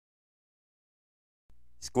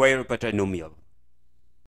Square of a trinomial.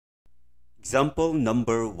 Example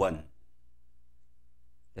number 1.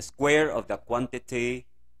 The square of the quantity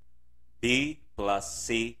b plus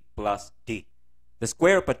c plus d. The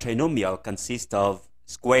square of a trinomial consists of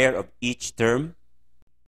square of each term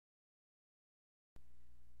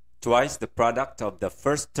twice the product of the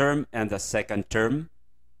first term and the second term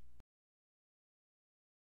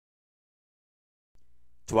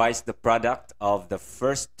twice the product of the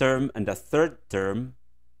first term and the third term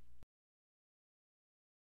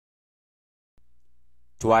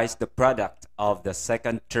twice the product of the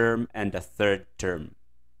second term and the third term.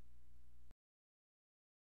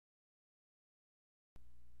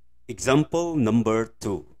 Example number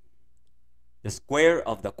 2. The square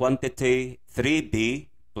of the quantity 3b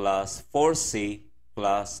plus 4c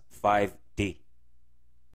plus 5d.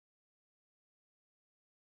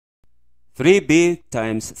 3b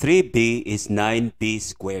times 3b is 9b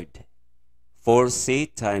squared.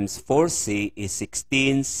 4c times 4c is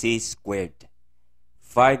 16c squared.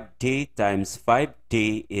 5d times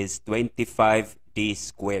 5d is 25d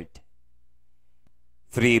squared.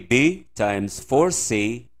 3b times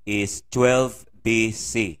 4c is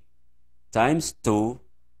 12bc times 2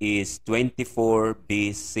 is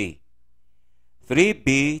 24bc.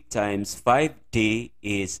 3b times 5d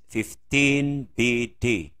is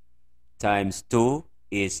 15bd times 2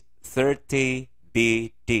 is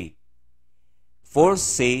 30bd.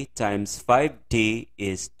 4c times 5d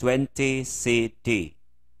is 20cd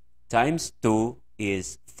times 2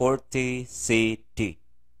 is 40cd.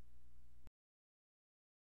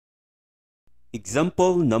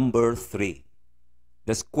 Example number 3.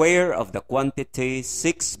 The square of the quantity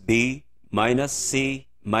 6b minus c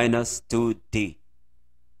minus 2d.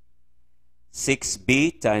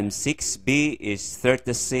 6b times 6b is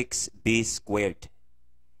 36b squared.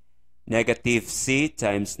 Negative c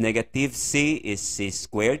times negative c is c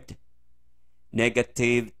squared.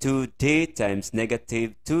 Negative 2d times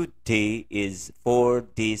negative 2d is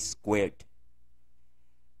 4d squared.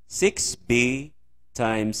 6b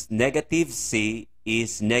times negative c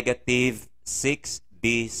is negative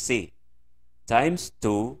 6bc times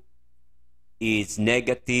 2 is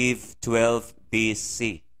negative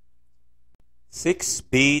 12bc.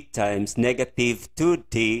 6b times negative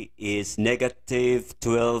 2d is negative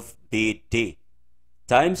 12bd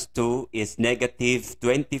times 2 is negative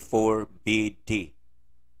 24bd.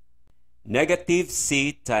 Negative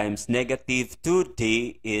c times negative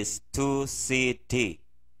 2d is 2cd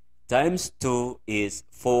times 2 is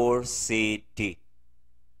 4cd.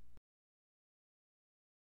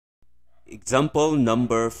 Example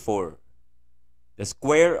number 4. The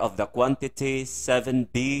square of the quantity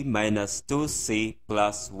 7b minus 2c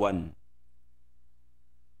plus 1.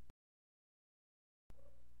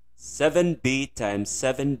 7b times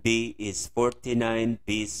 7b is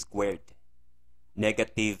 49b squared.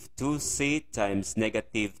 Negative 2c times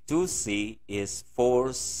negative 2c is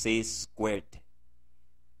 4c squared.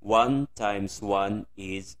 1 times 1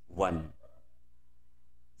 is 1.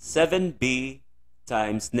 7b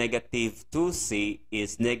times negative 2c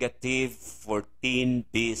is negative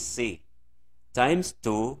 14bc times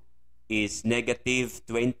 2 is negative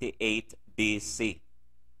 28bc.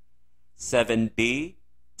 7b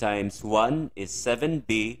times 1 is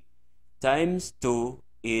 7b times 2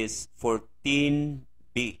 is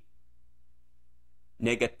 14b.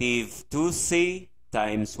 Negative 2c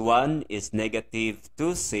times 1 is negative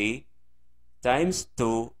 2c times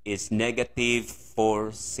 2 is negative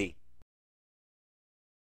 4c.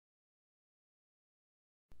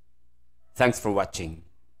 Thanks for watching.